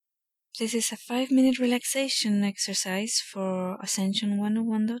This is a 5-minute relaxation exercise for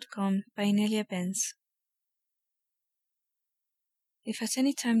Ascension101.com by Nelia Benz. If at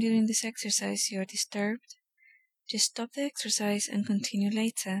any time during this exercise you are disturbed, just stop the exercise and continue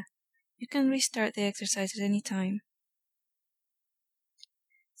later. You can restart the exercise at any time.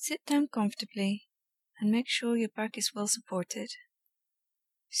 Sit down comfortably and make sure your back is well supported.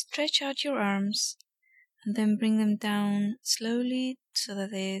 Stretch out your arms and then bring them down slowly so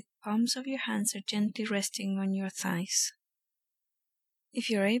that the palms of your hands are gently resting on your thighs. If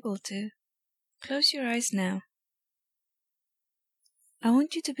you're able to, close your eyes now. I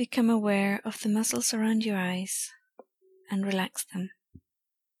want you to become aware of the muscles around your eyes and relax them.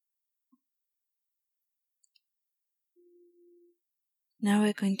 Now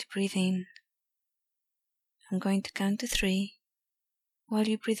we're going to breathe in. I'm going to count to 3 while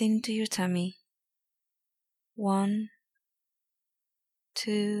you breathe into your tummy. 1,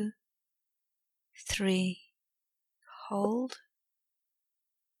 2, 3. Hold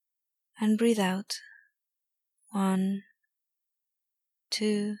and breathe out. 1,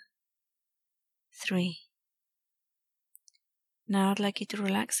 2, 3. Now I'd like you to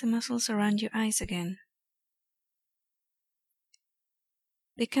relax the muscles around your eyes again.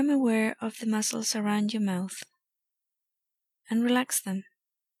 Become aware of the muscles around your mouth and relax them.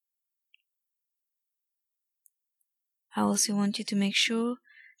 I also want you to make sure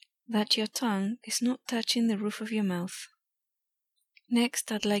that your tongue is not touching the roof of your mouth. Next,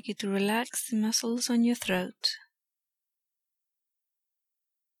 I'd like you to relax the muscles on your throat.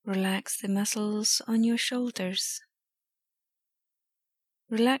 Relax the muscles on your shoulders.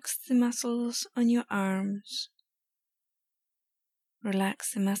 Relax the muscles on your arms.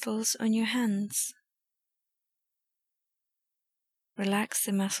 Relax the muscles on your hands. Relax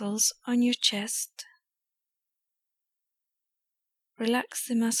the muscles on your chest. Relax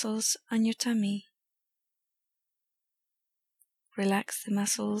the muscles on your tummy. Relax the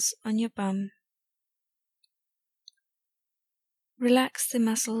muscles on your bum. Relax the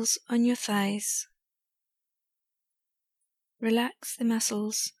muscles on your thighs. Relax the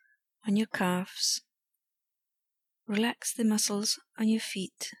muscles on your calves. Relax the muscles on your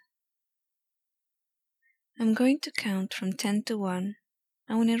feet. I'm going to count from 10 to 1,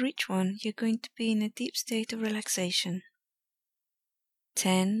 and when I reach 1, you're going to be in a deep state of relaxation.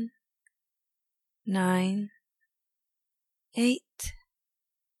 10, 9, 8,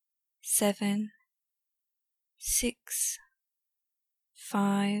 7, 6,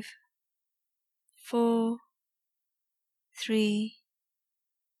 5, 4, 3,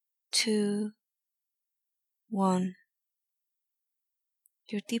 2, 1.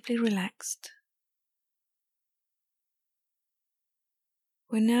 You're deeply relaxed.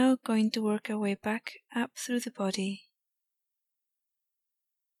 We're now going to work our way back up through the body.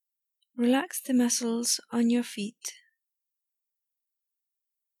 Relax the muscles on your feet.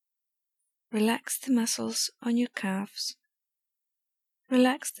 Relax the muscles on your calves.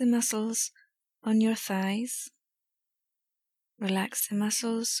 Relax the muscles on your thighs. Relax the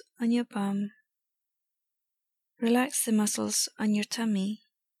muscles on your bum. Relax the muscles on your tummy.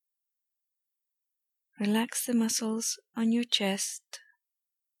 Relax the muscles on your chest.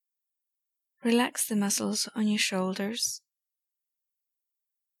 Relax the muscles on your shoulders.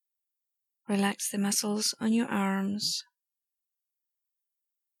 Relax the muscles on your arms.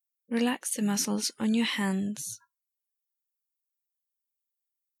 Relax the muscles on your hands.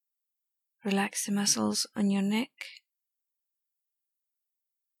 Relax the muscles on your neck.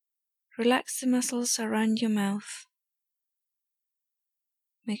 Relax the muscles around your mouth.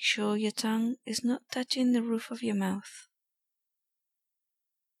 Make sure your tongue is not touching the roof of your mouth.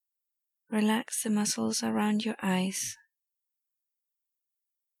 Relax the muscles around your eyes.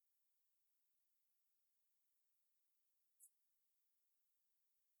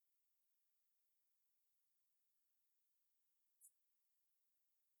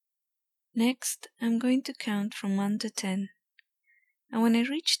 Next, I'm going to count from 1 to 10. And when I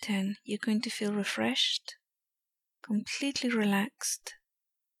reach 10, you're going to feel refreshed, completely relaxed,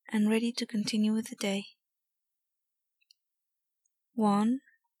 and ready to continue with the day. 1,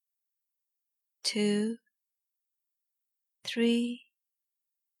 2, 3,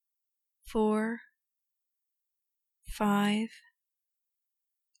 4, 5,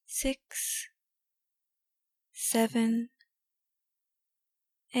 6, 7,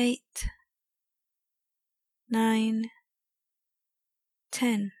 8, 9,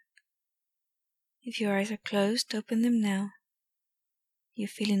 10. If your eyes are closed, open them now. You're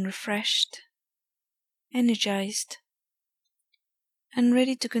feeling refreshed, energized, and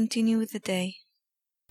ready to continue with the day.